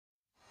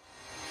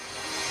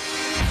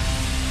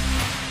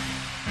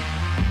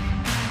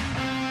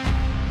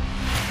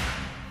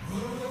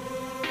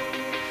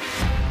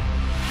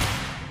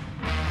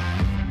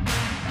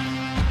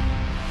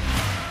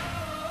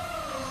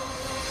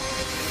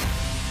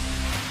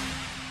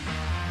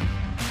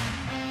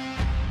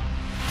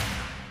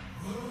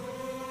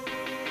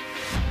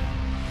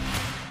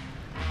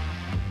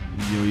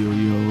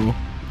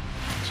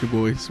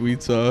boy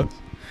Sweet Sauce.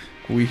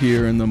 We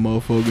here in the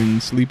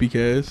motherfucking Sleepy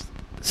Cast.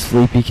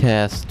 Sleepy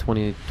Cast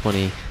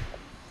 2020.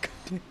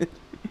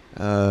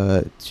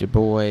 It's your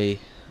boy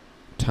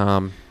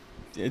Tom.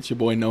 It's your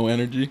boy No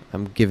Energy.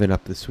 I'm giving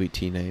up the Sweet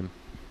Tea name.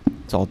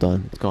 It's all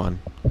done. It's gone.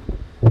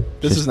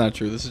 This is not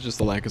true. This is just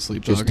a lack of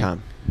sleep. Just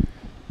Tom.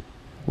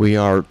 We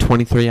are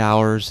 23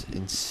 hours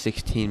and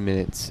 16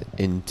 minutes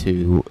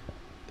into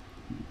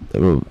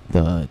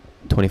the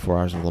 24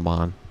 hours of Le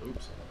Mans.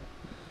 Oops.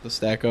 The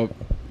Stack Up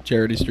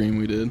charity stream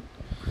we did.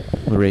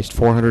 We raised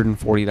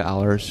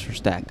 $440 for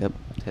Stack Up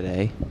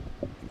today.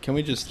 Can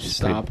we just Straight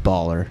stop?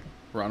 baller.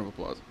 Round of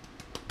applause.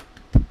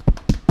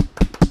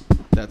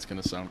 That's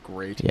gonna sound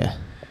great. Yeah.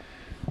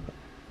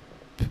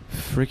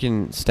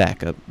 Freaking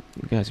Stack Up.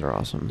 You guys are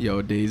awesome.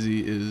 Yo,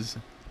 Daisy is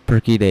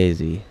Perky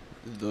Daisy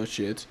the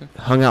shit.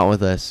 hung out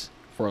with us.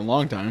 For a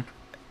long time.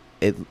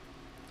 It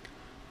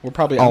We're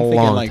probably, A I'm thinking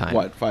long like, time.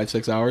 what,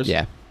 5-6 hours?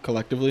 Yeah.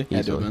 Collectively? Had to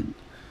have Easily. been.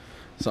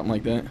 Something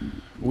like that.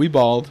 We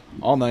balled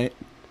all night.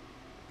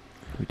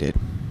 We did.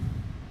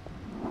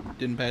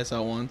 Didn't pass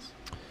out once.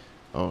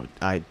 Oh,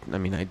 I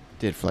mean, I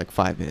did for like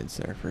 5 minutes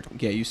there.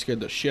 Yeah, you scared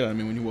the shit out of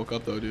me when you woke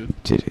up, though, dude.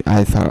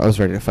 I thought I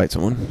was ready to fight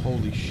someone.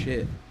 Holy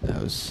shit.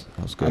 That was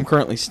good. I'm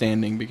currently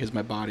standing because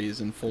my body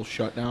is in full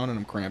shutdown and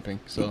I'm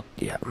cramping. So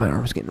Yeah, my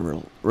arm's getting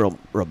real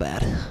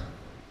bad.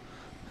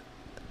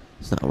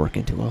 It's not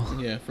working too well.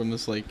 yeah, from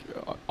this like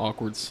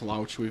awkward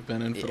slouch we've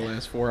been in for the Yeah.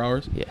 last 4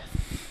 hours. Yeah.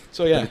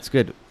 So yeah, But it's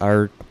good.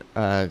 Our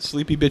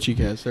Sleepy Bitchy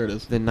Cast. There it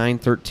is. the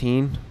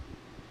 913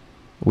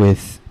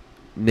 with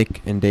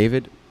Nick and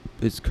David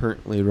is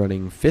currently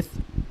running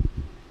 5th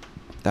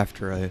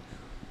after a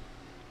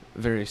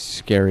very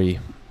scary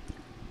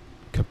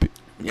Yeah, that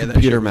shit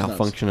computer was nuts.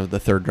 malfunction of the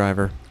third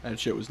driver. That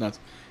shit was nuts.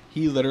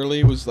 He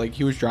literally was like,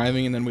 he was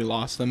driving and then we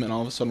lost him and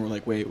all of a sudden we're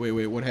like, wait,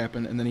 what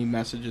happened? And then he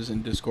messages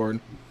in Discord,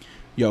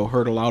 yo,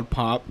 heard a loud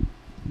pop.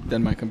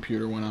 Then my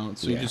computer went out.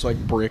 So Yeah. he just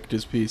like bricked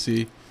his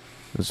PC, It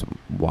was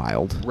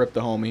wild. ripped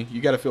the homie.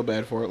 You got to feel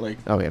bad for it. Like,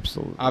 Oh,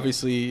 absolutely.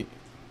 obviously,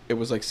 it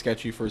was like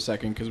sketchy for a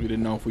second because we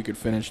didn't know if we could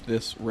finish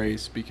this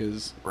race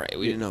because Right,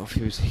 we didn't know if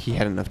he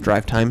had enough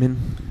drive time in.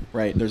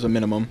 right, there's a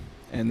minimum.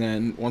 And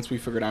then once we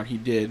figured out he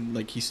did,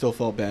 like he still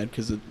felt bad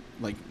because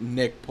like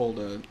Nick pulled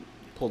a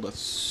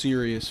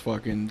serious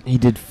fucking He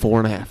did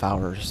 4.5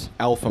 hours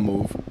alpha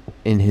move.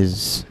 in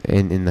his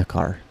in the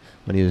car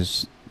when he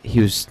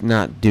was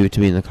not due to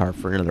be in the car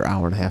for another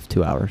hour and a half,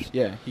 2 hours.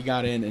 Yeah, he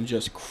got in and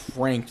just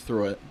cranked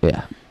through it.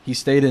 Yeah. He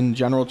stayed in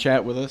general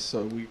chat with us,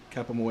 so we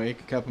kept him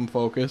awake, kept him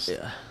focused,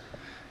 Yeah.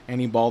 and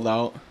he balled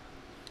out.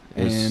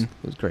 It And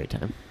was a great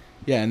time.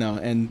 yeah, no,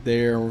 and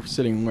they're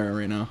sitting where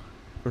right now?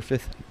 We're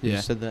 5th. You Yeah.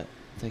 just said that.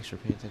 Thanks for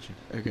paying attention.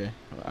 Okay,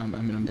 I'm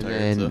And tired.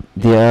 then So,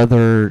 the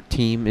other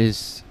team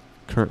is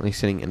currently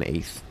sitting in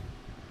 8th.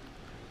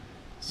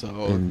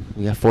 so And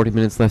we got 40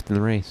 minutes left in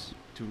the race.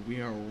 dude,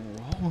 we are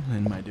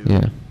rolling, my dude.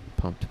 Yeah.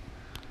 Pumped.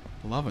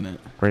 Loving it.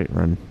 Great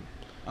run.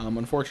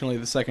 Unfortunately,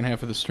 the second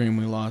half of the stream,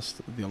 we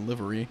lost the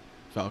livery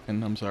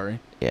Falcon. I'm sorry.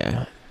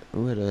 Yeah.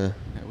 What Yeah,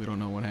 we don't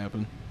know what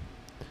happened.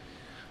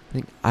 I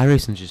think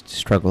iRacing just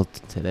struggled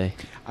today.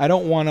 I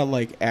don't want to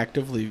like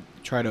actively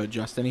try to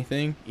adjust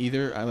anything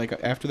either. I like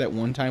after that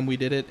one time we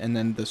did it and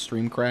then the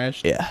stream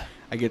crashed. Yeah.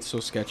 I get so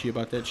sketchy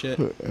about that shit.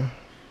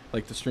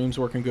 Like the stream's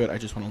working good, I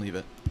just want to leave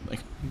it. Like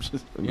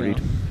just Agreed.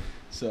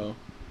 So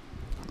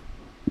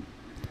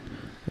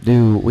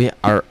Dude,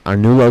 our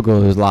new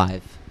logo is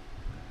live.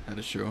 that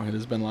is true. It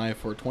has been live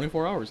for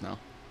 24 hours now.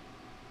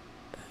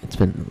 It's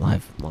been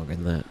live longer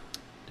than that.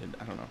 Dude,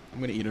 I don't know.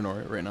 I'm gonna eat an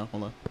Oreo right now.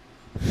 Hold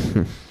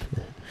on.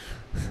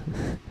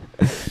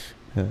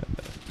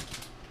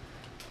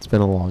 It's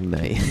been a long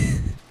night.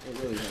 It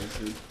really has,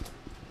 dude.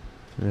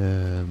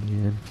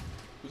 Man.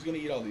 Who's gonna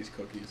eat all these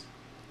cookies?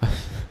 The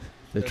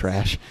That's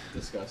trash.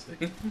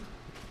 Disgusting.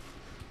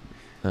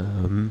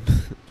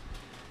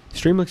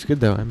 Stream looks good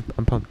though.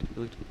 I'm pumped.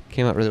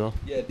 Came out really well.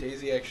 Yeah,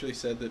 Daisy actually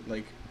said that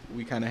like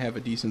we kind of have a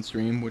decent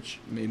stream, which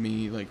made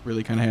me like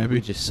really kind of happy.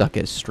 We just suck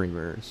as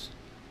streamers.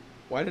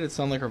 Why did it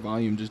sound like our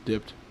volume just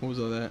dipped? What was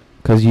all that?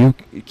 Cause you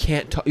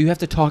can't talk. You have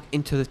to talk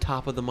into the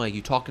top of the mic.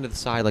 You talking to the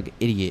side like an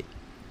idiot.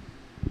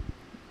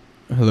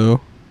 Hello.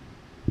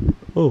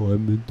 Oh,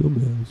 I'm a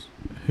dumbass.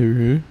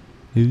 Here.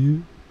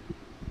 You?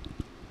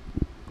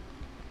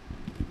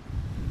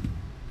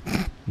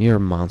 You're a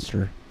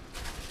monster.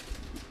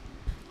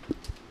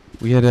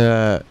 We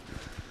had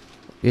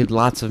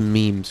lots of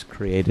memes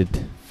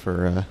created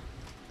for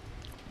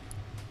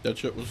That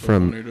shit was so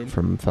funny, from dude.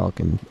 from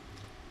Falcon.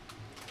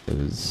 It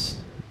was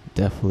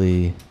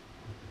definitely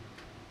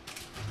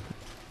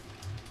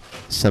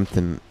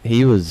something.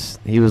 He was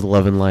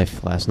loving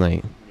life last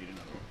night.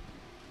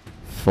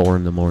 4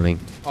 a.m.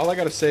 All I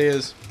gotta say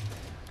is,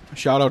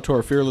 shout out to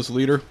our fearless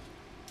leader.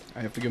 I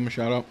have to give him a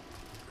shout out,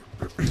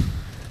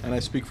 and I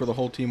speak for the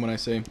whole team when I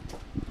say,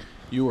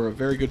 you were a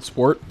very good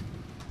sport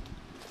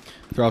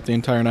throughout the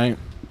entire night.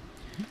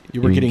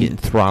 You were getting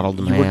throttled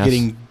in You my were ass.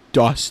 getting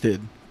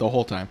dusted the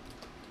whole time.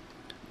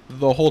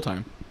 The whole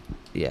time.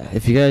 Yeah,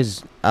 if you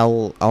guys,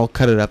 I'll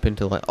cut it up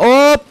into like,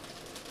 oh,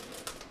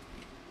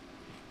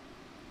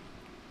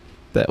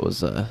 that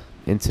was a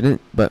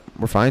incident, but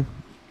we're fine.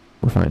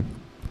 We're fine.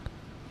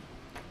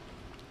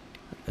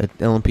 An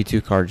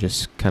LMP2 car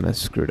just kind of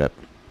screwed up,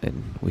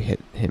 and we hit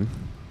him.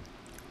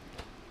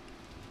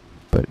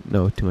 But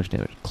no, too much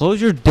damage.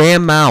 Close your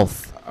damn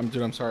mouth.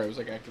 Dude, I'm sorry. I was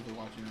like actively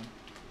watching him.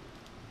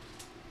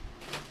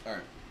 All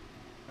right.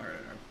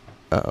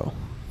 Uh-oh.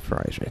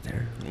 Fry's right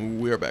there.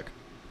 We are back.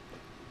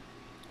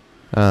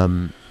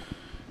 Um,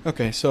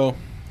 Okay, so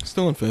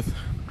still in fifth.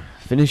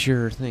 finish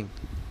your thing.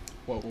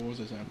 What was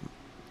I saying?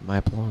 My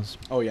applause.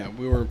 Oh yeah,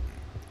 we were.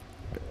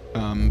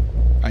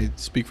 I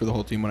speak for the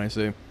whole team when I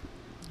say,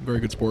 very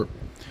good sport.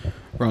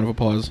 Round of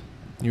applause.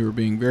 You were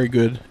being very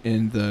good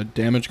in the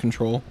damage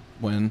control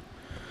when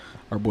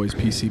our boy's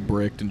PC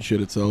bricked and shit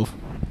itself.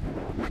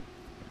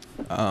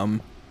 You're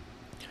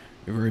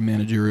very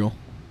managerial.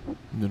 You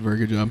did a very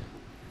good job,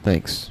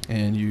 Thanks.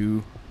 and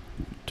you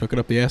took it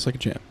up the ass like a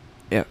champ.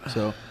 Yeah.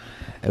 So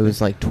It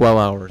was like 12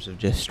 hours of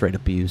just straight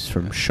abuse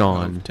from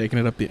Sean, taking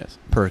it up the ass.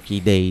 Perky,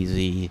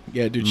 Daisy,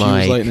 Yeah, dude, she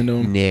Mike, was lighting into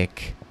him.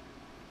 Nick.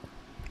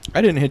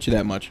 I didn't hit you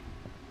that much.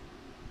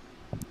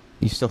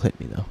 You still hit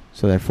me though,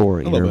 so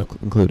therefore little you're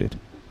bit. included.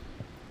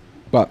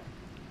 But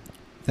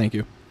thank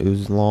you. It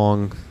was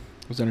long,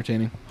 It was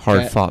entertaining.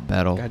 hard-fought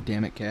battle. God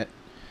damn it, cat.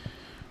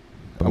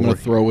 but I'm gonna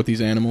we're- throw with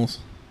these animals.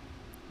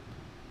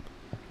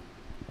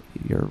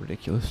 You're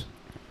ridiculous.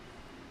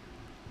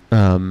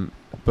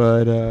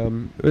 But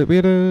we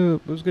had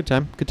it was a good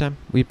time. Good time.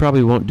 We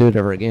probably won't do it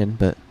ever again,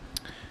 but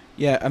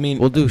Yeah, I mean,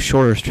 we'll do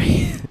shorter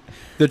stream.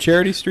 the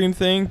charity stream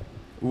thing,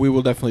 we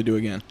will definitely do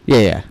again.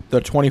 yeah.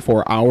 The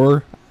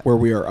 24-hour, where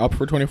we are up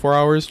for 24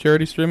 hours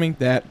charity streaming,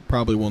 that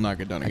probably will not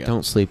get done I again.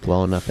 don't sleep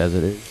well enough as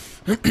it is.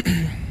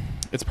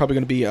 It's probably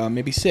going to be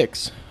maybe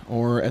 6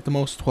 or at the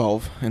most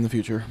 12 in the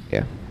future,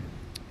 Yeah.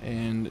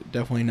 and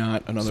definitely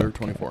not another Suck.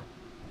 24.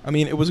 I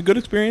mean, it was a good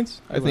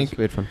experience. I think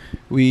we had fun.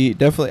 we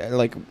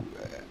definitely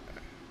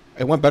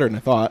it went better than I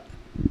thought.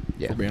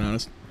 Yeah. For being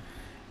honest,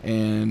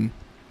 and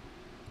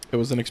it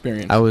was an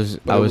experience. I was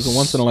But it was a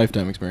once in a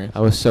lifetime experience. I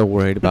was so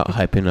worried about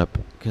hyping up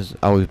because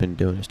all we've been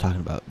doing is talking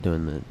about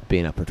doing the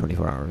being up for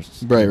 24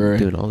 hours. Right.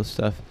 Doing all this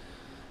stuff.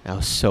 I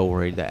was so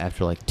worried that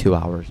after like 2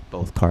 hours,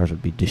 both cars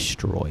would be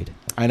destroyed.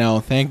 I know.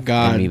 Thank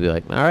God. And we'd be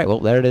like, all right, well,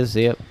 there it is.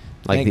 See it.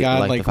 Like Thank the,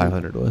 God, like the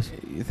 500 was.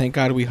 Thank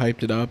God we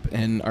hyped it up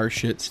and our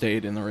shit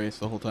stayed in the race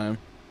the whole time.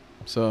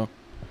 So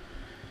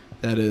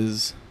that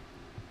is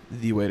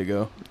the way to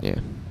go. Yeah.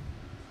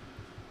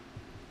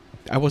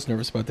 I was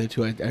nervous about that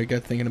too. I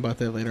got thinking about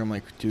that later. I'm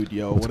like, dude,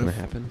 yo, What's what gonna if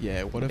happen?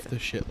 Yeah, what if the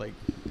shit like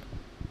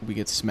we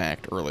get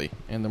smacked early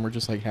and then we're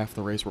just like half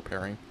the race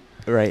repairing.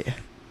 Right.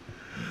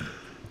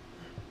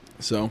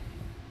 So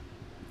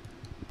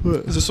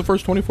is this the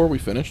first 24 we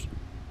finished?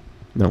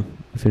 No,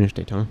 we finished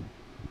Daytona.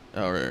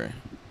 Oh right.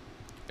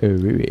 Oh,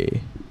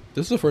 really?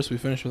 This is the first we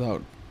finished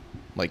without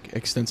like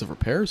extensive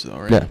repairs though,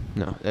 right? Yeah.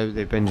 No,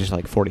 they've been just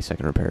like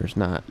 40-second repairs,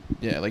 not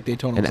Yeah, like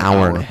Daytona an was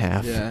hour and a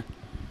half. Yeah.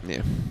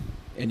 Yeah.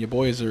 And your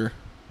boys are,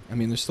 I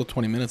mean, there's still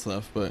 20 minutes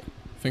left, but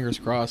fingers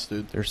crossed,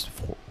 dude. There's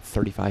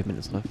 35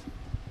 minutes left.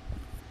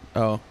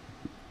 Oh.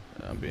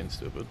 I'm being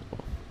stupid.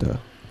 Duh.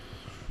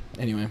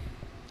 Anyway,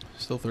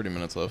 still 30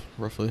 minutes left,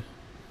 roughly.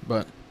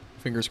 But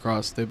fingers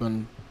crossed, they've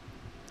been.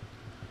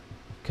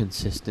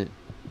 Consistent.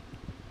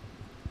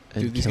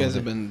 and Dude, these killing guys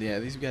have it. been. Yeah,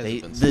 these guys They,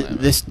 have been slamming.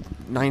 this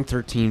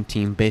 913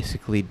 team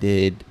basically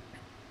did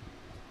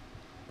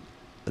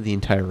the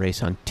entire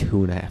race on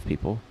 2.5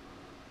 people.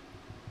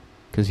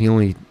 Because he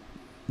only,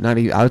 not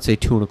even, I would say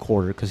 2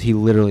 1/4, because he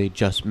literally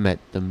just met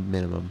the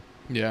minimum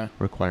Yeah.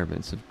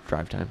 requirements of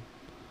drive time.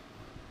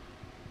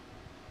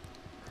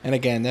 And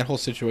again, that whole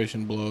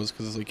situation blows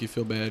because it's like you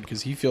feel bad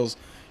because he feels,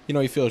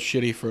 he feels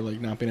shitty for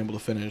like not being able to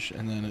finish,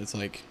 and then it's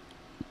like,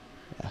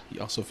 Yeah. he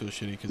also feels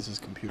shitty because his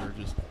computer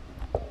just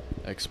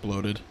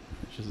exploded,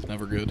 which is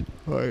never good.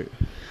 Right.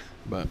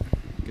 But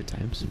Good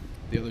times.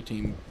 the other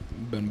team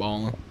been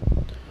balling.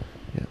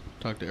 Yeah.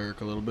 Talk to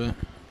Eric a little bit.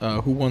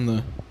 Who won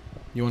the?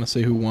 You want to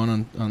say who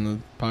won on the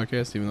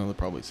podcast, even though they'll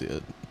probably see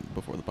it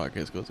before the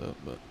podcast goes out.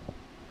 But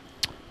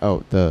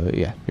Oh,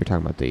 you're talking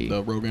about the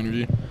Rogue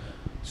Energy.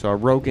 So our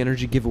Rogue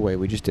Energy giveaway,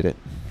 we just did it.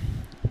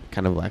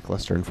 Kind of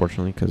lackluster,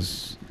 unfortunately,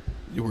 because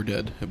You were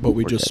dead, but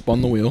we We're just dead.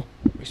 spun the wheel.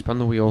 we spun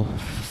the wheel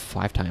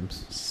 5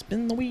 times.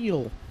 Spin the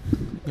wheel.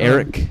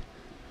 Eric,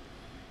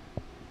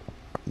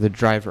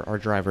 our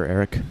driver,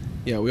 Eric.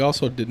 Yeah, we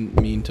also didn't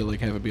mean to like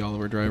have it be all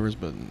of our drivers,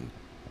 but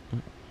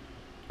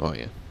Oh,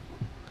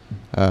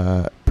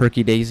 yeah.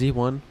 Perky Daisy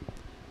won.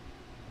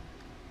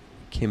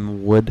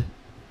 Kim Wood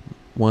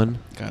won.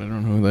 God, I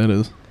don't know who that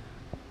is.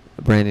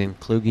 Brandon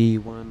Kluge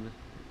won.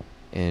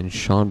 And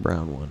Sean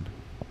Brown won.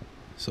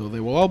 So they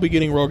will all be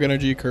getting Rogue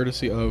Energy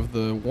courtesy of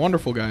the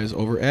wonderful guys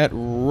over at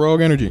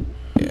Rogue Energy.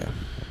 Yeah.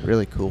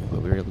 Really cool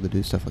that we were able to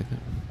do stuff like that.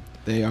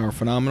 They are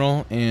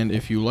phenomenal, and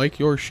if you like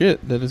your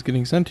shit that is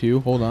getting sent to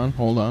you, hold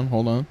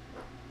on.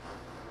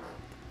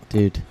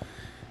 Dude.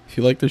 If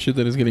you like the shit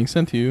that is getting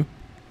sent to you,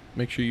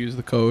 make sure you use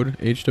the code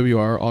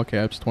HWR all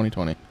caps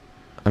 2020.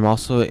 I'm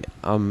also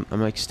I'm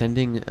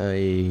extending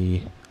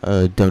a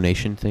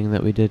donation thing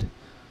that we did.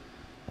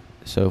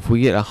 So if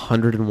we get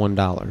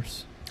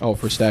 $101 Oh,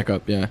 for stack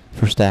up, yeah.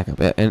 for stack up,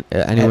 and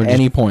At anyone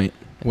any point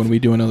when we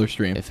do another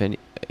stream. if any,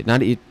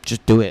 not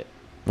just do it,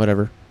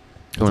 whatever.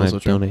 That's You want also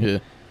to true. donate? Yeah.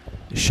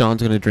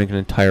 Sean's gonna drink an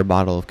entire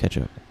bottle of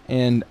ketchup,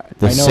 And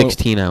the I know,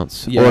 16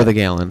 ounce Yeah. or the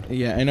gallon.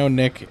 Yeah, I know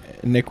Nick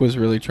was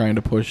really trying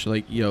to push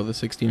like, the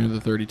 16 or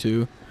the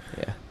 32.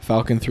 Yeah,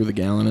 Falcon threw the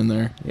gallon in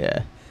there.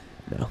 yeah.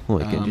 No,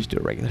 we can Um, just do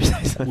a regular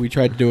size. We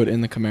tried to do it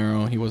in the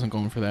Camaro. He wasn't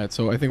going for that.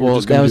 So I think we're Well,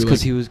 just that going was to do because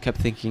like, he was kept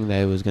thinking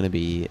that it was gonna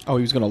be. oh,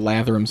 he was going to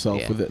lather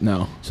himself Yeah. with it.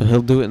 No. So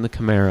he'll do it in the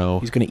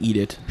Camaro, He's going to eat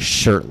it.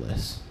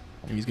 shirtless.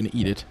 And he's going to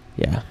eat it.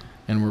 Yeah,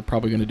 And we're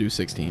probably going to do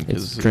 16 it's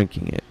because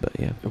drinking it, but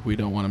yeah, if we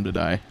don't want him to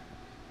die.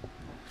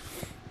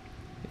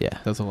 yeah,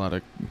 That's a lot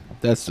of...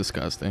 That's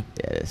disgusting.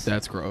 yeah, it is.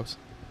 That's gross.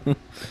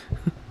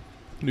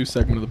 New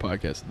segment of the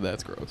podcast.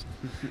 That's gross.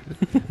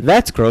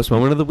 That's gross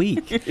moment of the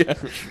week. Yeah.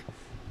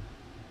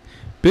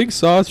 Big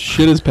Sauce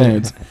shit his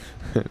pants.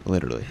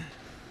 Literally.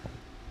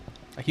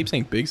 I keep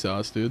saying big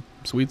sauce, dude.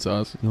 Sweet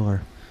sauce. You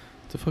are.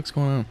 What the fuck's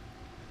going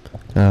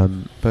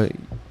on? But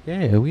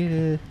yeah,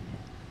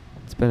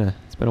 it's been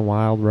a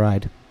wild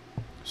ride.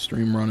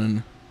 Stream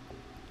running.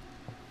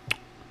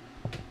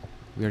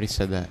 We already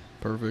said that.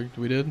 Perfect.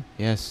 We did.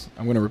 Yes.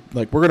 I'm gonna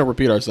we're gonna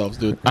repeat ourselves,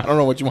 dude. I don't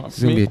know what you want It's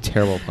from gonna be me. a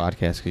terrible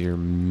podcast because you're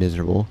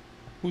miserable.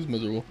 Who's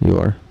miserable? You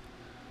are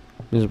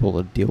miserable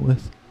to deal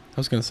with. I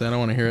was gonna say I don't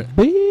want to hear it.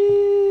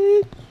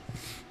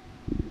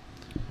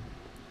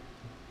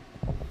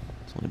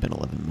 It's only been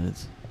 11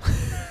 minutes.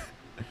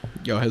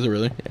 Yo, has it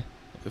really? Yeah.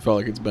 It felt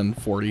like it's been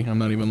 40. I'm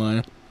not even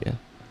lying. Yeah.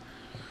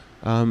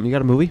 You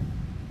got a movie?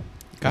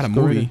 Got a Let's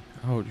go right movie.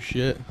 Oh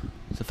shit.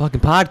 It's a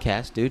fucking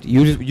podcast, dude.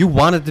 You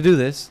wanted to do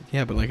this.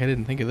 Yeah, but like I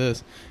didn't think of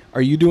this.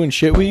 Are you doing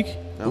shit week?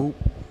 No.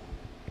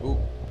 Oop. Oop.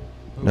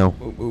 No.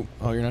 Oop, oop.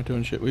 Oh, you're not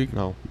doing shit week?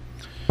 No.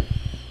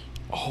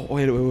 Oh,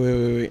 wait.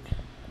 Oh,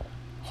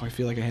 I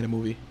feel like I had a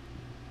movie.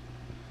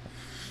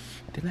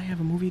 Didn't I have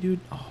a movie, dude?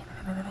 Oh,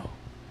 no.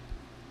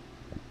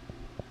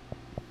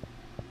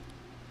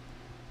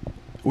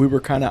 We were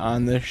kind of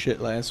on this shit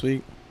last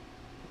week.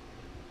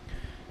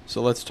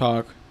 So let's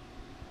talk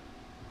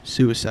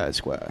Suicide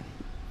Squad.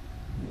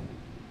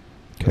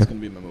 That's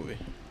going to be my movie.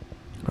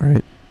 All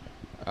right.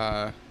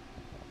 Talk.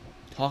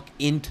 Talk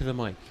into the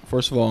mic.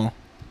 First of all,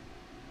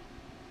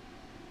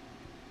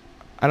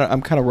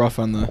 I'm kind of rough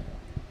on the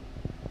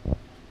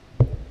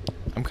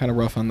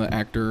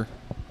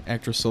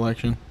actress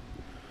selection.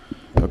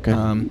 Okay.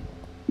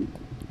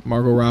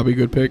 Margot Robbie,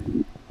 good pick.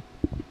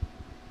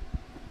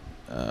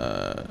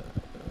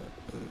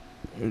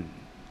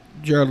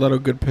 Jared Leto,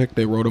 good pick.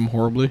 They wrote him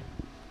horribly.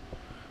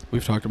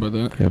 We've talked about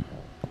that.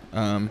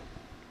 Yep.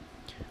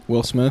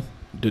 Will Smith,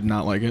 did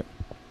not like it.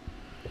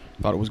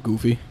 Thought it was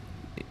goofy.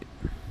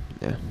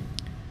 Yeah.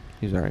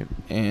 He's all right.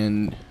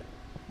 And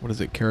what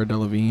is it, Cara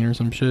Delevingne or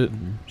some shit?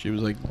 Mhm. She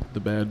was like the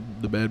bad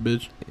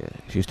bitch. Yeah,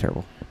 she's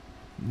terrible.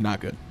 Not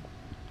good.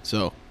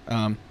 So,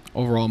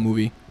 overall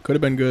movie could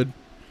have been good.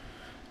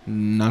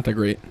 Not that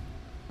great.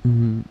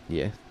 Mm-hmm.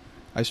 Yeah.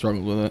 I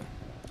struggled with it.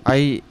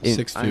 I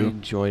 6'2".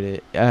 enjoyed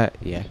it.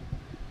 Yeah.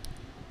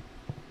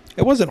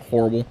 It wasn't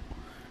horrible.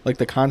 Like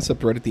the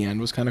concept right at the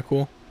end was kind of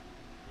cool.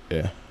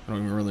 Yeah. I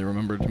don't even really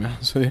remember it, to be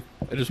honest with you.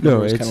 I just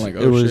remember it was kind of like,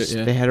 oh shit,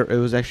 yeah. They had. It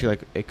was actually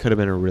like it could have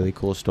been a really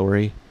cool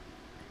story.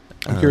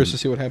 I'm curious to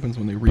see what happens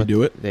when they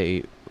redo it.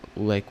 They,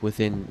 like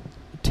within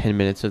 10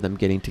 minutes of them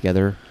getting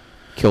together,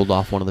 killed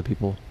off one of the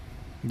people,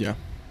 Yeah.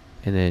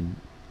 and then.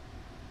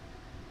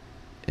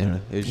 I don't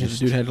know. It was Yeah, just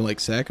the dude had to like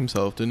sack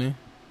himself, didn't he?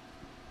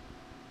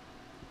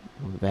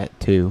 that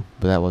too,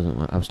 but that wasn't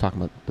what I was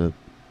talking about.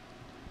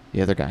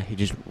 The other guy, he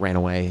just ran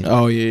away. And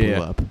Oh yeah, blew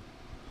yeah. up.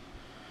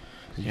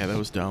 Yeah, that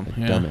was dumb.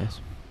 Yeah. Dumbass.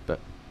 But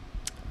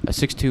a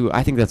 6'2",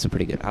 I think that's a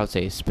pretty good. I would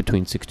say it's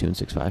between 6'2" and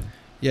 6'5".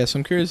 Yeah, so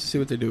I'm curious to see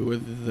what they do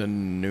with the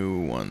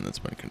new one that's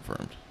been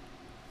confirmed.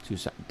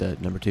 The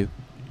number 2.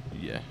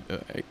 Yeah.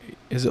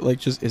 Is it like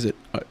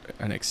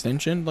an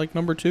extension like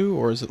number 2,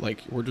 or is it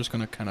like we're just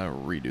gonna kind of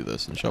redo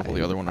this and shuffle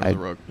the other one under the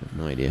rug? I have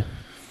no idea.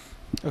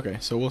 Okay,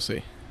 so we'll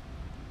see.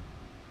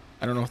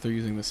 I don't know if they're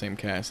using the same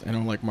cast. I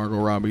know like Margot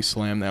Robbie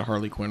slammed that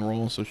Harley Quinn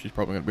role, so she's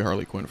probably gonna be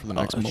Harley Quinn for the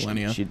next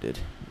millennia. She did.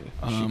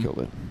 Yeah, she killed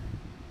it.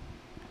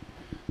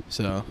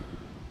 So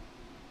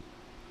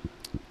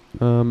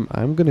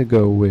I'm gonna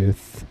go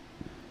with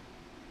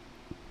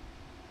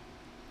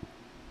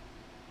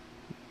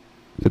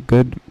the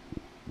good,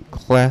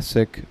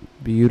 classic,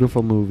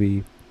 beautiful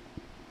movie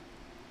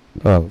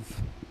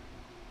of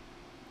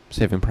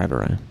Saving Private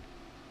Ryan.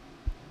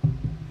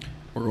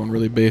 we're going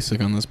really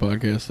basic on this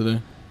podcast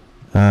today.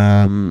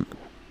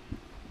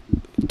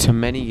 To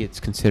many, it's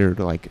considered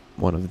like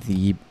one of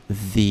the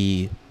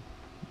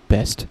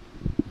best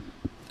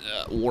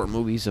war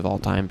movies of all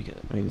time because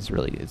I mean it's a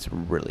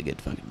really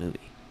good fucking movie.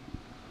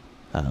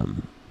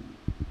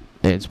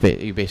 And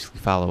you basically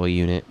follow a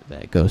unit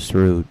that goes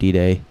through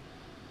D-Day,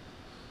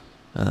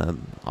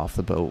 off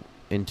the boat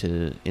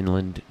into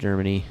inland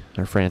Germany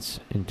or France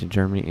into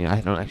Germany. I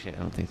don't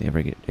think they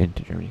ever get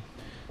into Germany,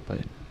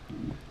 but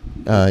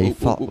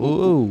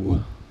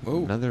Whoa.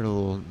 another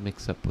little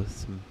mix up with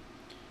some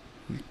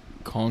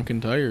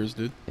conking tires,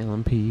 dude.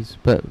 LMPs.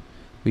 But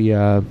we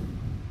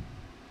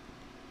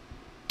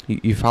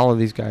you follow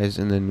these guys,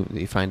 and then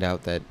you find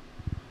out that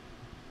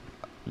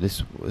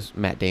this was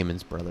Matt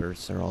Damon's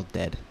brothers. They're all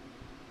dead,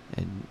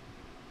 and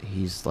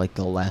he's like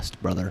the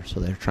last brother. So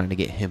they're trying to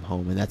get him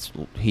home, and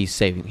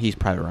he's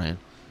Private Ryan.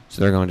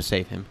 So they're going to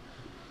save him.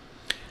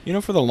 You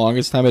know, for the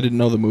longest time, I didn't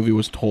know the movie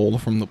was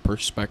told from the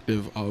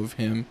perspective of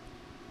him.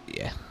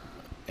 Yeah.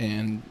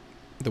 And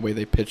the way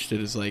they pitched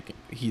it is like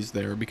he's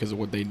there because of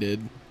what they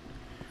did.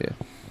 Yeah.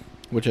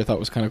 Which I thought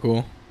was kind of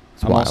cool.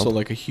 It's I'm wild. also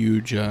like a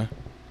huge...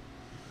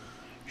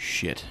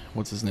 shit.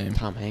 What's his name?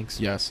 Tom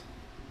Hanks. Yes.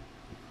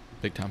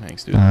 Big Tom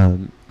Hanks, dude.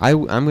 I'm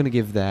going to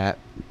give that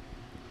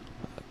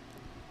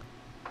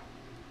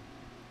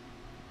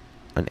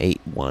an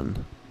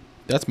 8-1.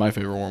 That's my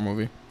favorite war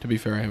movie. To be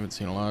fair, I haven't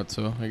seen a lot,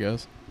 so I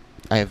guess.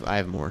 I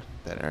have more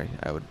that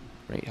I would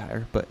rate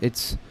higher, but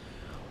it's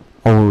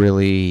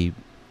really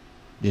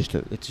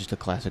it's just a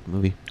classic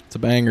movie. It's a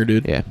banger,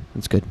 dude. Yeah,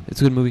 it's good. It's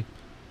a good movie.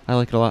 I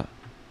like it a lot.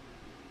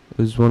 It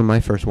was one of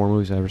my first war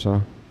movies I ever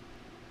saw.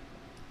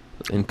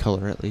 In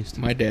color, at least.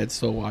 My dad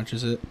still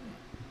watches it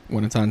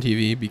when it's on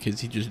TV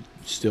because he just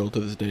still to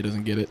this day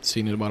doesn't get it.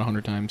 Seen it about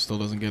 100 times, still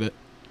doesn't get it.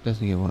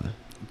 Doesn't get what?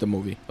 The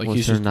movie. Like What's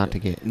he's there just not to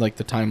get? Like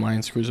the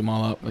timeline screws him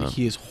all up. Like Oh.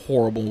 he is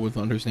horrible with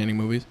understanding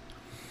movies.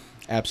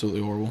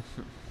 Absolutely horrible.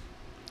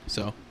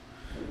 So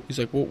he's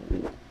like, well,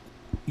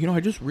 you know, I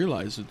just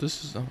realized that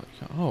this is. I'm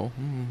like, oh,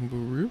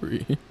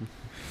 really?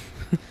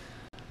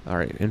 All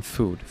right, and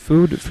food.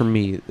 Food for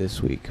me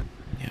this week.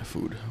 Yeah,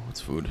 food. What's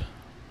food?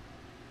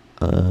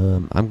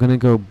 I'm gonna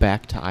go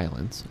back to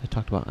islands. I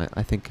talked about.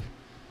 I think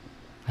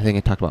I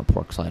talked about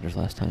pork sliders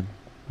last time.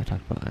 I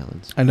talked about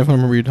islands. I definitely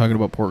remember you talking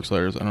about pork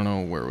sliders. I don't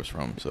know where it was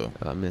from. So.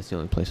 That's the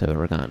only place I've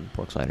ever gotten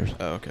pork sliders.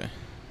 Oh, okay.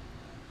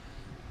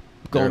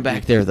 Going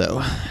back there though,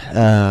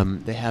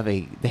 they have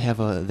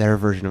their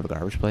version of a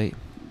garbage plate,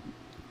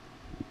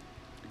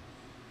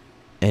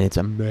 and it's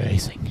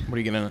amazing. What do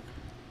you get in it?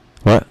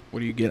 What?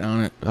 What do you get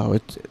on it? Oh,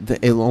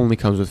 it only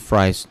comes with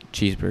fries,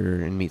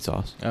 cheeseburger, and meat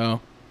sauce, Oh,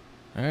 all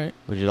right.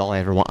 which is all I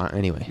ever want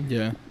anyway.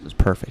 Yeah. It's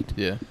perfect.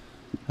 Yeah.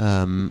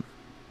 The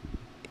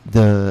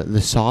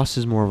sauce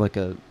is more of like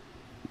a,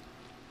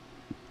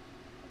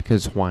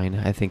 because it's wine.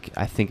 I think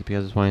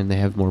because it's wine, they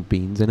have more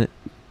beans in it.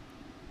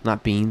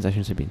 Not beans. I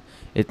shouldn't say beans.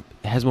 It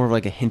has more of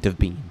like a hint of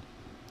bean.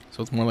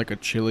 So it's more like a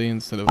chili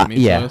instead of meat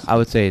Yeah, sauce? I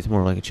would say it's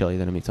more like a chili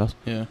than a meat sauce.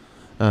 Yeah.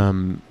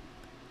 But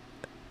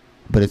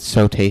it's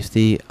so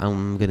tasty.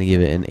 I'm gonna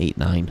give it an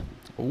 8-9.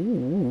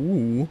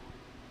 Ooh.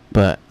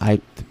 But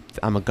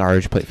I'm a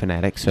garbage plate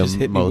fanatic, so Just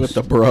hit me with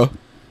the bruh.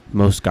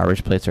 most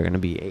garbage plates are gonna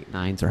be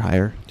 8-9s or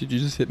higher. Did you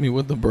just hit me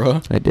with the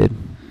bruh? I did.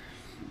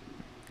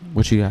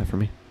 What you got for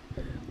me?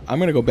 I'm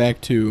going to go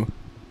back to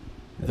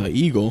the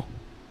Eagle.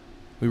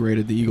 We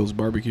rated the Eagle's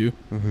barbecue.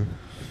 Mm-hmm.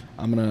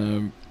 I'm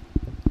going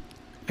to...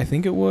 I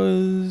think it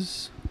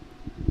was...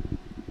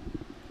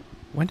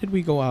 When did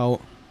we go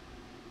out?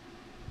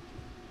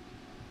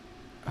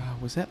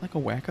 Was that like a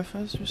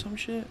Whack-A-Fest or some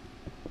shit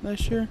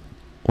last year?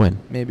 When?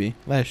 Maybe.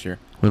 Last year.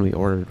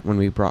 When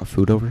we brought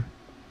food over?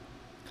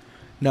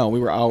 No, we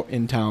were out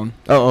in town.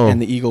 Oh.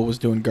 And the Eagle was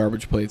doing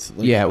garbage plates.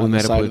 Like, yeah, on we the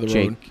met side up of with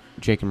the road.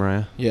 Jake and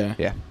Mariah. Yeah.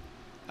 Yeah.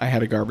 I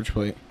had a garbage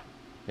plate.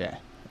 Yeah.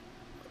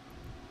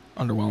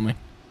 Underwhelming.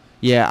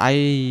 Yeah,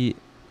 we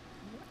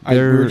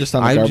were just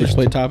on the garbage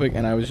plate topic,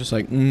 and I was just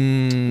like,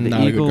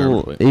 not a good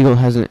garbage plate. Eagle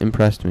hasn't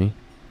impressed me.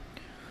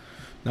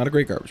 Not a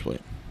great garbage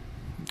plate.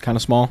 Kind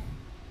of small.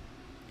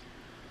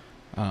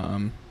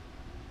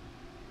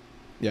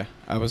 Yeah,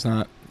 I was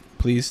not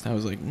pleased. I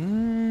was like,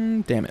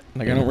 damn it.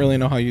 Like, I don't really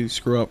know how you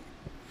screw up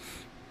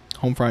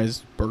home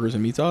fries, burgers,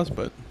 and meat sauce,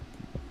 but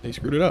they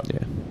screwed it up.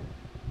 Yeah.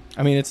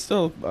 I mean, it's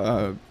still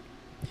a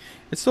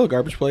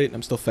garbage plate, and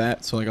I'm still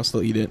fat, so like I'll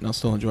still eat it and I'll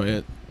still enjoy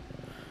it.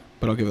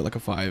 But I'll give it like a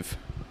 5.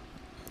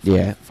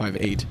 Yeah.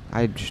 5.8.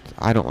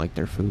 I don't like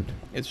their food.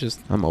 It's just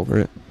I'm over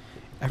it.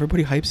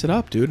 everybody hypes it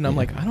up, dude, and I'm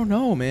like, I don't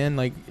know, man.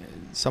 Like,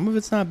 some of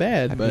it's not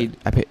bad, but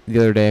I paid the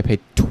other day. I paid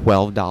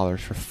 $12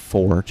 for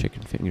 4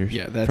 chicken fingers.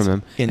 Yeah, that's from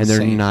them, insane. and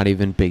they're not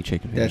even big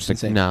chicken fingers.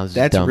 That's Like, insane. no, this is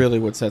That's dumb. really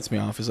what sets me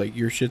off. Is like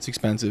your shit's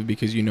expensive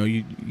because you know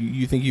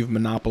you think you've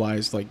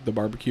monopolized like the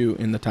barbecue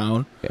in the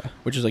town, Yeah.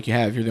 which is like you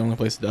have. You're the only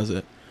place that does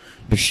it.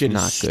 But Shit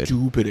not is good.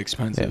 stupid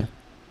expensive. Yeah.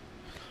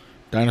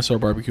 Dinosaur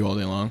barbecue all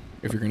day long.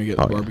 If you're gonna get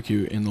Oh, yeah.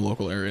 barbecue in the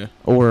local area,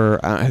 Or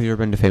have you ever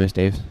been to Famous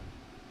Dave's?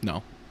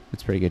 no.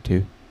 It's pretty good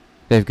too.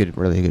 They have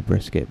really good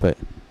brisket, but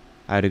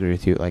I'd agree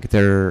with you. Like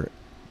their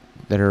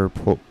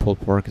pulled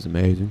pork is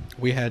amazing.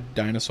 We had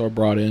Dinosaur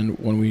brought in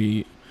when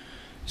I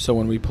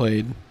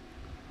played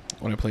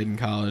in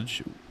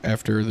college.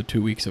 After the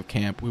 2 weeks of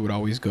camp, we would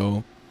always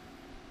go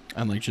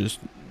and like just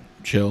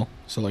chill.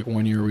 So like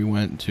one year we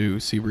went to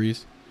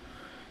Seabreeze,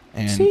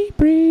 and Sea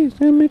breeze,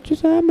 I met you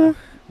summer.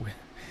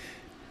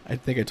 I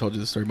think I told you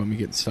the story about me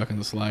getting stuck in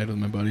the slide with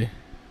my buddy.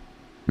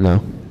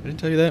 No. I didn't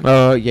tell you that.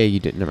 Oh yeah, you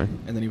did. Never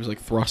mind. And then he was like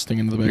thrusting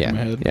into the back Yeah, of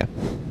my head. yeah.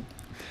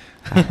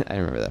 I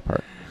remember that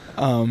part.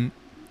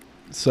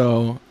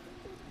 So,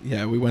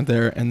 yeah, we went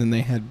there, and then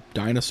they had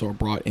Dinosaur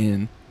brought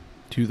in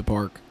to the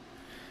park,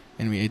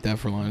 and we ate that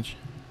for lunch.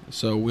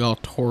 So we all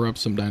tore up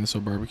some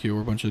dinosaur barbecue.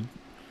 We're a bunch of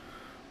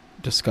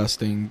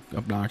disgusting,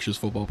 obnoxious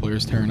football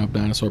players tearing up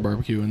dinosaur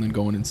barbecue and then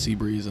going in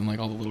Seabreeze, and like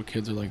all the little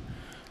kids are like,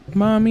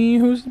 "Mommy,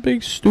 who's the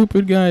big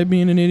stupid guy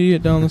being an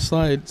idiot down the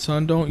slide?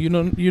 Son, you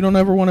don't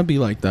ever want to be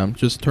like them.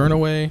 Just turn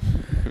away.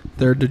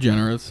 They're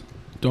degenerates.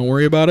 Don't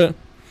worry about it."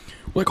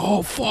 Like,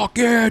 "Oh fuck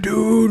yeah,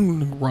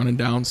 dude!" Running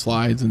down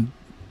slides and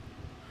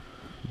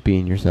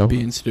Being yourself.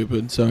 being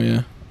stupid. So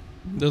yeah,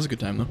 that was a good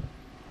time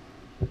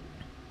though.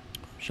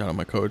 Shout out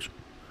my coach,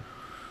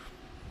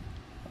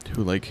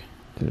 who like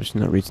There's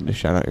no reason to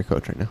shout out your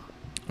coach right now.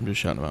 I'm just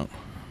shouting him out.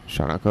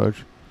 Shout out, coach.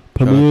 Shout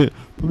Put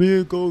me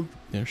in, coach.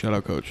 Yeah, shout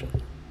out, coach.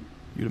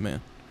 You the man.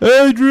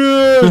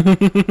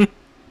 Adrian!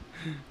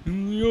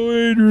 Yo,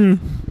 Adrian.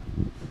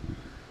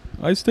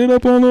 I stayed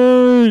up all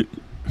night.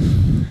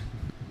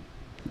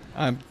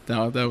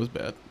 No, that was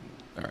bad.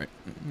 All right.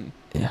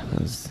 Yeah,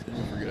 that was,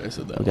 I forget I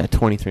said that. we got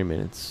 23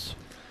 minutes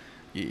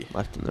Yeah.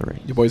 left in the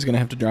race. Your boy's gonna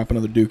have to drop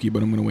another dookie,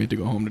 but I'm gonna wait to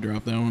go home to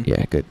drop that one.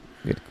 Yeah, good.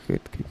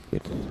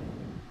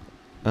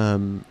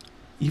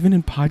 Even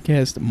in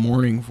podcast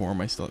morning form,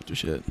 I still have to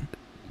shit.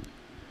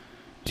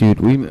 Dude,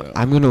 Yeah.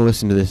 I'm gonna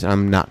listen to this and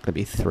I'm not gonna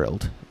be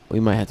thrilled. We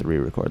might have to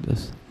re-record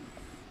this.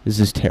 This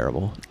is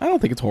terrible. I don't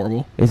think it's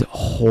horrible. It's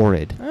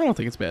horrid. I don't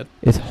think it's bad.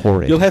 It's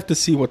horrid. You'll have to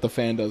see what the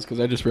fan does, because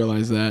I just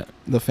realized that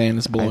the fan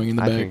is blowing in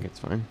the I back. think it's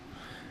fine.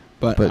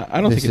 But I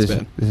don't think it's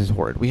bad. This is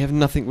horrid. We have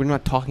nothing. We're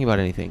not talking about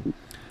anything.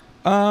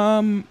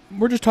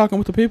 We're just talking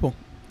with the people.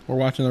 We're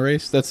watching the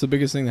race. That's the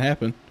biggest thing that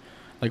happened.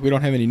 Like, we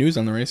don't have any news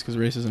on the race because the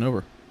race isn't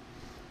over.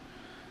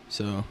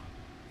 So,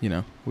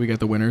 we got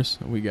the winners.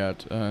 We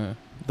got the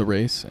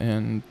race,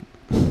 and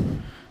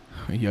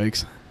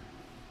yikes.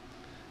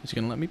 Is you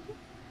gonna let me?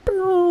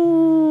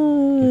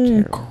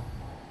 You're terrible.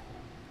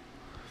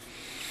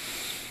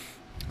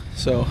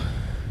 So,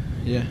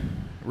 yeah,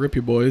 rip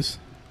you boys.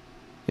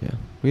 Yeah,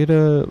 we had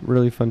a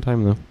really fun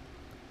time though.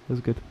 It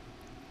was good.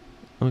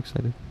 I'm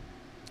excited.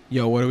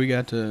 Yo, what do we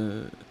got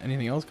to?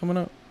 Anything else coming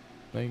up?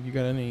 Like, you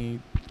got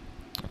anything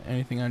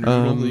on your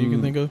doodle that you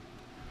can think of?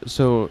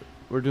 So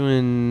we're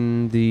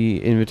doing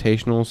the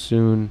Invitational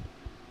soon,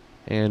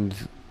 and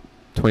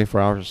 24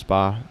 Hours of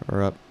Spa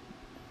are up.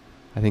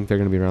 I think they're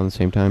gonna be around the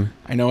same time.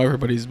 I know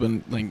everybody's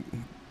been like,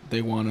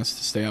 they want us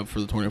to stay up for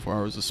the 24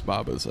 hours of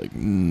spa, but it's like,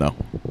 no.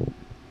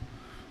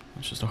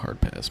 It's just a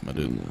hard pass, my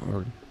dude.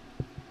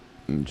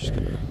 I'm just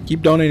gonna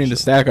Keep donating to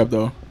Stack Up,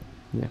 though.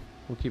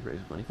 we'll keep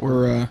raising money.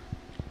 We're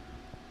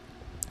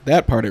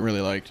that part I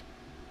really liked.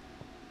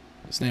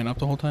 Staying up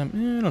the whole time?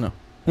 I don't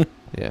know.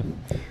 Yeah,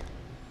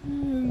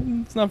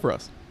 It's not for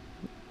us.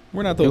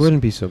 We're not it those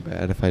wouldn't be so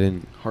bad if I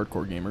didn't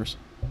hardcore gamers.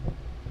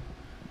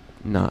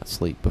 not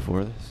sleep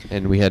before this,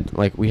 and we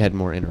had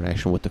more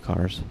interaction with the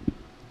cars.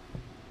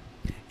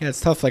 Yeah,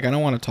 it's tough. Like, I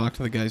don't want to talk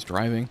to the guys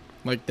driving.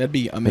 Like, that'd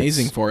be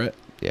amazing for it.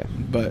 Yeah.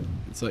 But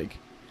it's like,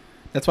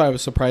 that's why I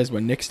was surprised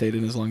when Nick stayed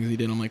in as long as he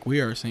did. I'm like, we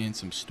are saying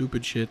some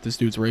stupid shit. This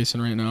dude's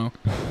racing right now.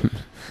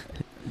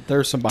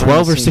 There's some behind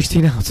 12 the or scenes.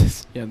 16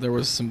 ounces. Yeah, there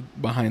was some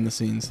behind the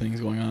scenes things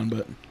going on,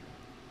 but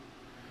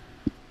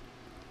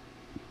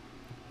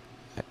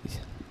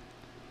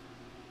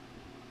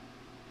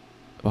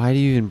Why do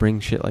you even bring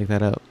shit like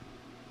that up?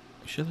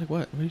 shit like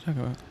what? What are you talking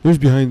about? There's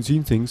behind the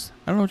scenes things.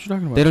 I don't know what you're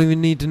talking about. They don't even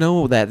need to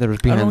know that there was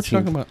I don't behind know the what scenes.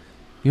 you're talking about.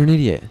 You're an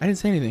idiot. I didn't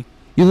say anything.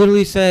 You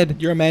literally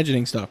said. You're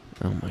imagining stuff.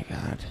 Oh my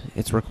god,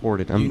 it's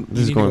recorded. You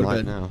This is need to going go to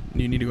live bed. now.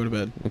 You need to go to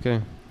bed.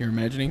 Okay. You're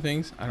imagining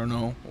things? I don't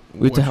know.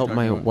 We have what to you're help my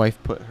talking about. wife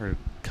put her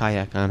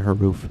kayak on her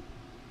roof.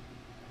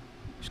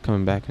 She's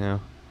coming back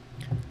now.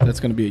 That's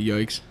going to be a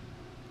yikes.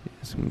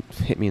 Some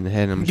hit me in the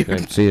head and I'm just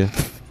going to see ya.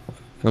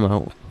 I'm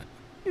out.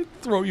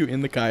 Throw you in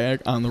the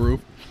kayak on the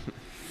roof.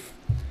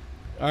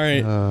 All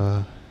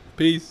right.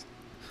 Peace.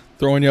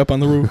 Throwing you up on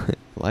the roof.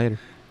 Later.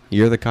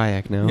 You're the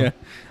kayak now. Yeah.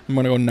 I'm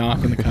going to go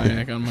knock in the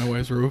kayak on my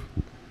wife's roof.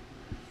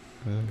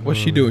 What's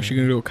she doing? Is she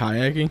going to go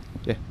kayaking?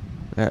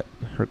 At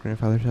her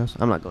grandfather's house?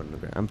 I'm not going to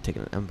I'm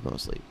going to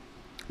sleep.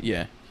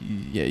 Yeah.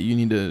 Yeah, you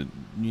need to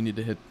you need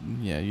to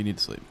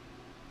sleep.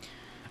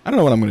 I don't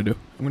know what I'm going to do.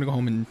 I'm going to go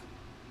home and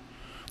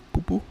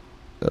poo-poo.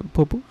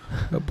 Poo-poo?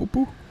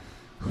 Poo-poo.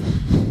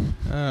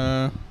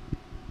 And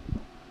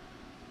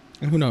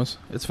who knows?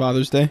 It's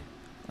Father's Day.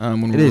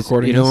 When It we're is.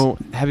 recording You know,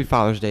 happy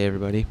Father's Day,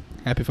 everybody.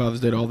 Happy Father's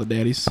Day to all the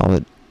daddies.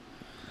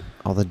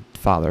 All the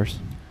fathers.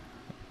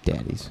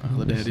 Daddies. All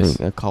the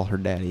daddies. I call her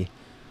daddy.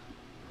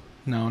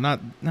 No, not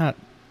that.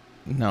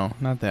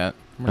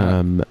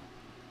 We're not.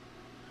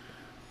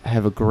 I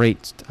hope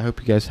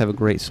you guys have a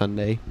great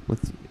Sunday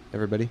with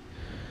everybody.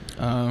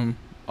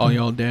 All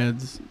y'all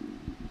dads,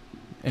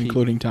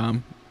 including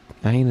Tom.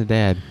 I ain't a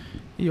dad.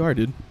 You are,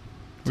 dude.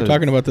 We're To-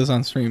 talking about this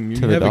on stream. You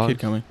to the have a dogs. kid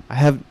coming.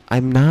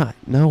 I'm not.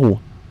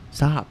 No.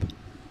 Stop.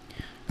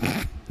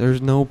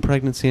 There's no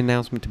pregnancy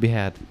announcement to be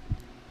had.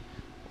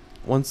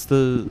 He's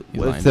If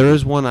lying. there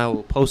is one, I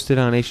will post it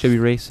on HW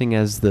Racing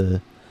as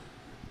the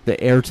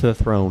heir to the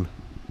throne.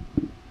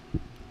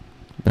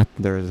 Not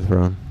that there is a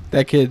throne.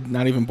 That kid,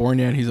 not even born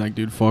yet. He's like,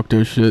 dude, fuck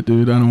this shit,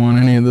 dude. I don't want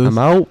any of this. I'm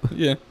out.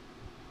 Yeah.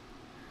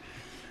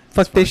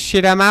 Fuck this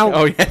shit, I'm out.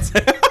 Oh yes.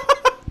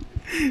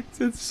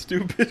 That's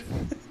stupid.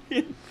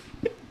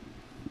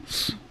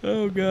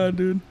 Oh god,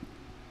 dude.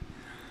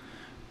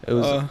 It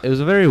was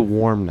a very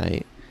warm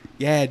night.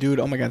 Yeah, dude.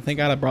 Oh my god. Thank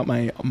God I brought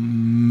my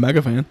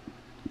Mega Fan.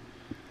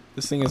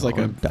 This thing is like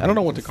Oh, I don't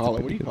know what to call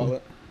it. What do you call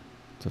it?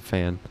 It's a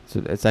fan.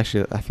 It's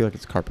actually, I feel like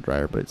it's a carpet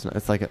dryer, but it's not.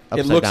 It's like a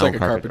It looks like a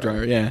carpet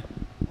dryer. Yeah.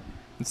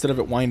 Instead of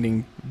it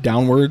winding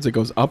downwards, it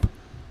goes up.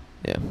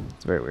 Yeah,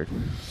 it's very weird.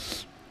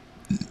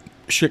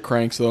 Shit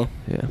cranks though.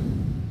 Yeah.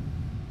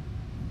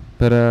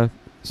 But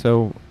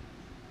so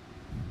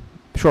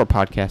short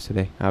podcast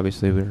today.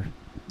 Obviously,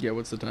 Yeah.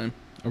 What's the time?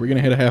 Are we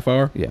gonna hit a half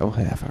hour? we'll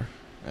hit half hour.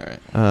 All right.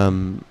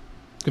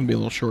 It's gonna be a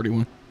little shorty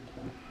one.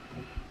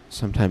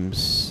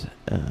 Sometimes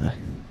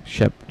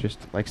Shep just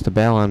likes to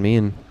bail on me,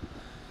 and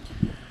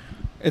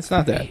It's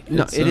not that.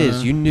 no, it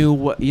is. You know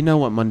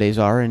what Mondays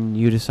are, and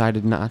you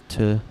decided not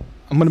to.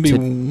 I'm gonna be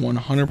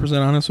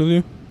 100% honest with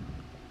you.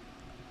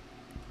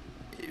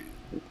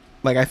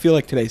 Like I feel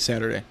like today's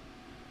Saturday.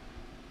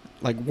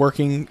 Like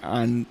working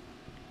on,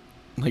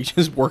 like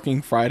just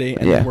working Friday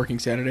and then working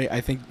Saturday.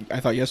 I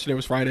thought yesterday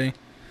was Friday,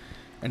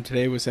 and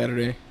today was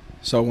Saturday.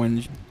 So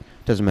when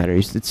Doesn't matter.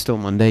 It's still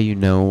Monday. You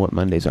know what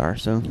Mondays are,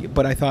 so.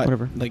 But I thought,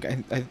 whatever. like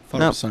it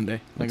was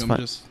Sunday. Like it's I'm fine.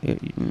 just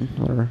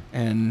Whatever.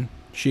 And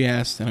she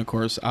asked, and of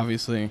course,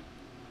 obviously,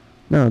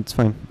 No, it's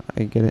fine.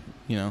 I get it.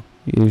 you know,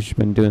 You've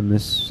been doing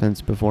this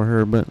since before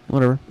her, but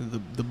whatever.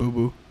 the boo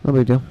boo. No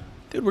big deal.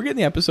 Dude, we're getting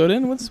the episode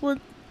in. What?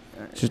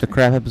 It's just a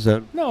crap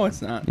episode. No,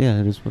 it's not. Yeah,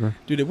 it is whatever.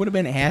 Dude, it would have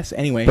been ass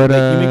anyway. But,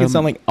 Like, you make it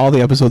sound like all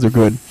the episodes are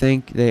good.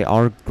 Think they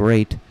are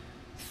great.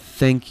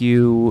 Thank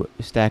you,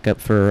 Stack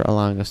Up, for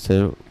allowing us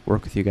to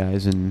work with you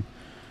guys and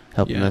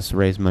helping us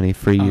raise money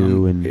for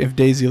you. And if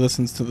Daisy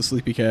listens to the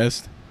Sleepy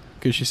Cast,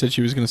 because she said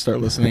she was going to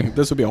start listening,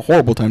 this would be a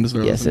horrible time to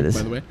start listening. Yes,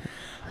 it is. By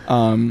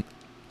the way,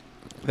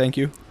 thank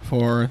you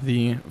for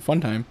the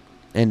fun time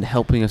and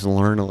helping us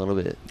learn a little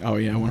bit. Oh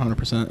yeah,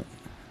 100%.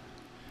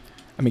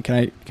 I mean,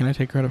 can I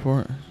take credit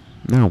for it?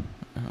 No.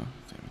 Oh,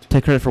 damn it.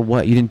 Take credit for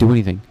what? You didn't do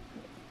anything.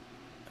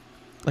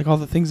 Like all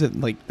the things that,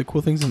 like the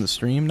cool things in the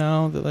stream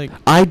now that like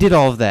I did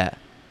all of that.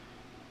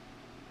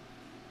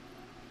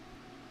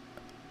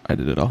 I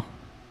did it all.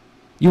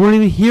 You weren't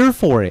even here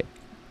for it.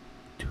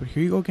 Dude,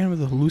 here you go again with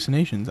the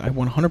hallucinations. I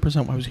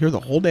 100%. I was here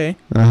the whole day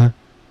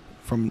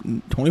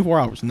from 24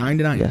 hours, 9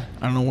 to 9. Yeah.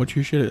 I don't know what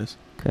your shit is.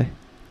 Okay.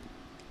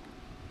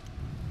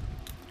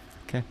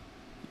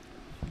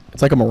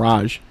 It's like a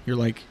mirage. You're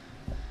like,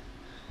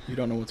 you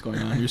don't know what's going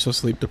on. You're so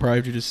sleep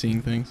deprived. You're just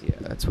seeing things. Yeah,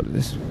 that's what it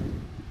is.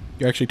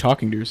 You're actually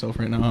talking to yourself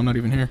right now. I'm not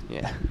even here.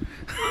 Yeah.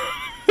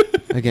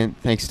 Again,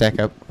 thanks, Stack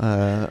Up.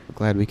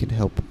 Glad we could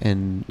help.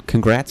 And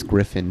congrats,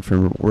 Griffin,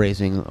 for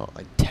raising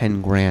like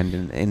 10 grand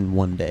in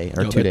one day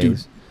or 2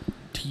 days.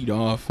 Teed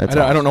off. That's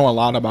I don't know a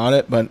lot about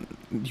it, but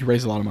you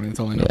raised a lot of money. That's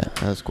all I know. Yeah,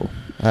 that was cool.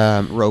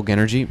 Rogue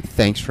Energy,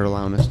 thanks for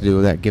allowing us to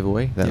do that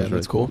giveaway. That was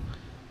really cool.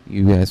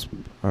 You guys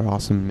are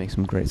awesome. Make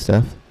some great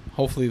stuff.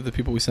 Hopefully the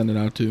people we send it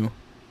out to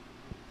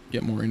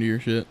get more into your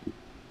shit.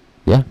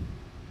 Yeah.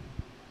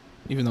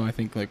 Even though I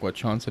think like what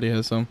Sean said he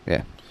has some.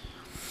 Yeah.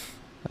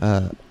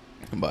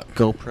 But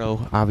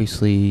GoPro,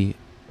 obviously.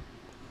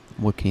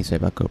 What can you say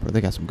about GoPro?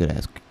 They got some good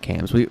ass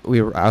cams. I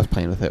was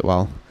playing with it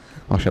while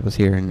Shep was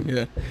here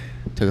and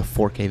took a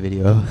 4K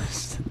video.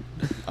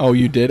 Oh,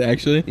 you did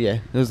actually? Yeah,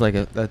 it was like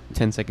a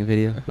 10-second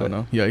video. Oh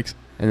no! Yikes!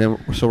 And then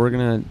we're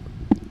gonna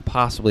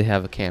possibly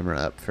have a camera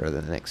up for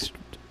the next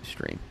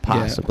stream.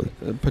 Possibly.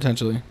 Yeah,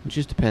 potentially. It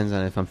just depends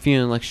on if I'm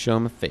feeling like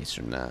showing my face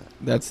or not.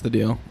 That's the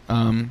deal.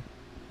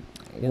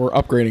 We're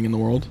upgrading in the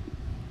world.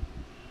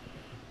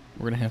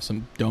 We're gonna have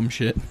some dumb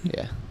shit.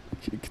 Yeah.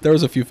 There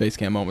was a few face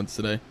cam moments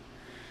today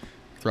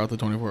throughout the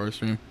 24-hour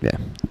stream. Yeah.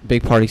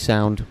 Big Party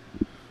Sound.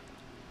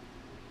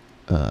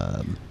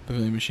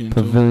 Pavilion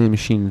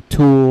Machine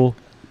Tool.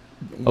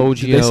 OGO.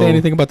 Did they say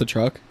anything about the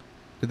truck?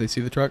 Did they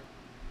see the truck?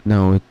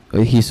 No,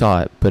 he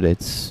saw it, but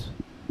it's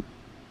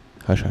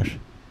hush hush.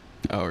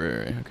 Oh,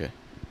 right, okay.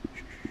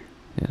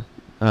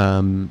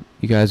 Yeah.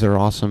 You guys are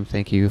awesome.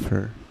 Thank you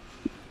for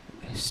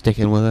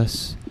sticking with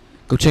us.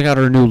 Go check out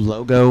our new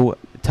logo.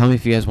 Tell me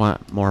if you guys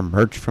want more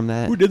merch from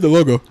that. Who did the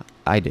logo?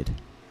 I did.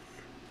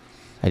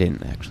 I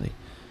didn't actually.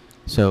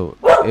 So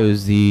it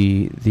was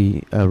the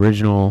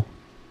original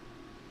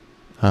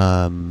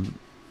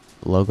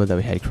logo that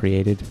we had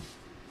created.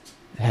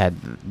 It had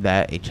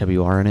that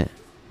HWR in it,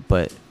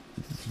 but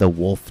the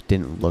wolf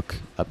didn't look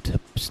up to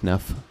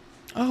snuff.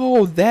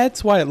 Oh,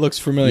 that's why it looks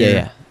familiar.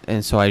 Yeah.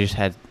 And so I just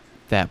had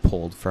that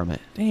pulled from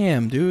it.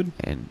 Damn, dude.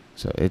 And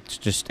so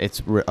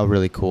it's a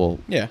really cool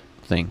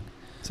thing.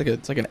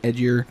 It's like an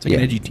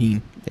edgy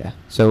teen. Yeah.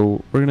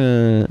 So we're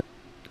gonna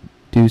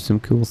do some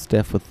cool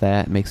stuff with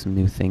that. Make some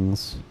new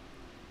things,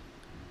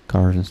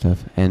 cars and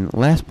stuff. And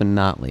last but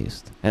not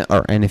least,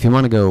 and if you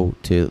want to go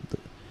to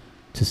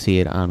see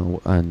it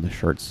on the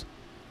shirts,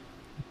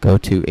 go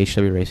to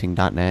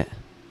hwracing.net.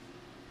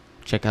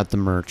 Check out the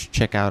merch.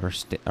 Check out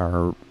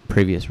our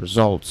previous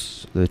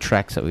results, the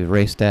tracks that we've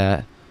raced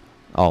at,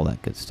 all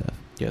that good stuff.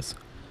 Yes.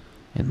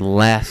 And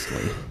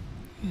lastly,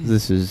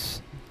 this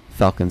is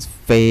Falcon's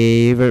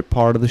favorite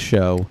part of the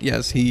show.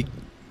 Yes, he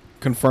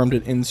confirmed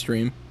it in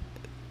stream.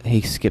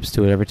 He skips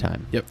to it every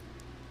time. Yep.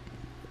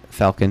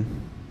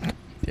 Falcon,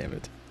 Damn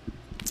it.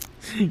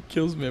 He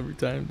kills me every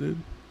time, dude.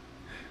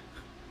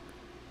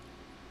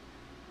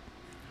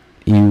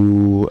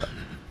 you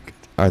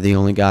are the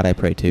only god I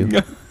pray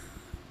to.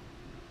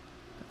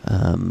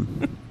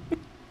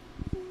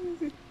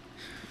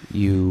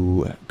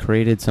 You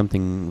created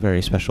something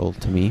very special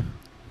to me.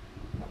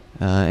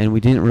 And we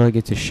didn't really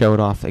get to show it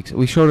off.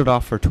 We showed it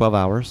off for 12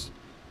 hours.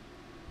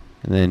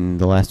 And then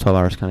the last 12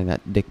 hours kind of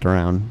got dicked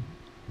around.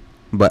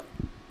 But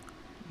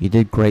you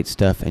did great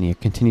stuff, and you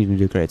continue to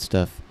do great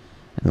stuff.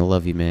 And I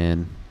love you,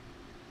 man.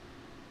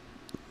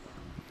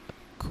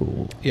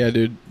 Cool. Yeah,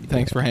 dude.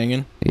 Thanks for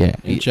hanging. Yeah.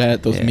 In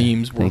chat, those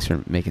memes were... Thanks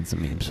for making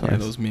some memes for Yeah, us.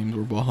 those memes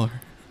were baller.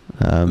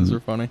 Those are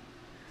funny.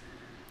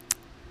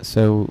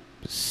 So,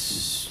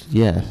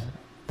 yeah.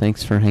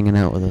 Thanks for hanging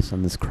out with us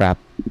on this crap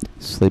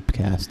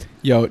sleepcast.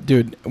 Yo,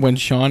 dude, when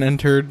Sean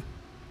entered,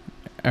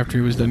 after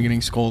he was done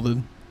getting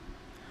scolded,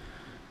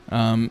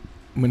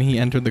 when he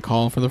entered the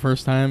call for the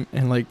first time,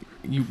 and, like,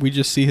 we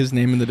just see his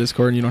name in the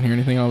Discord, and you don't hear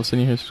anything, all of a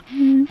sudden you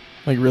hear,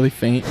 like, really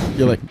faint.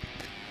 You're like,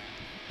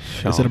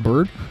 Sean. is it a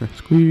bird?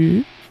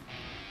 Squeak.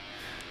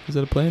 Is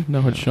that a plane?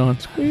 No, it's Sean.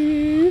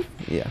 Squeak.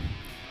 Yeah.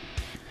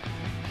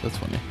 That's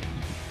funny.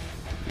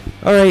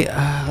 All right,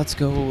 let's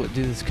go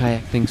do this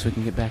kayak thing so we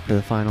can get back to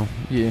the final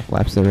Yeah.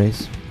 laps of the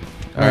race.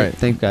 All right.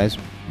 Thanks, guys.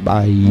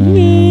 Bye.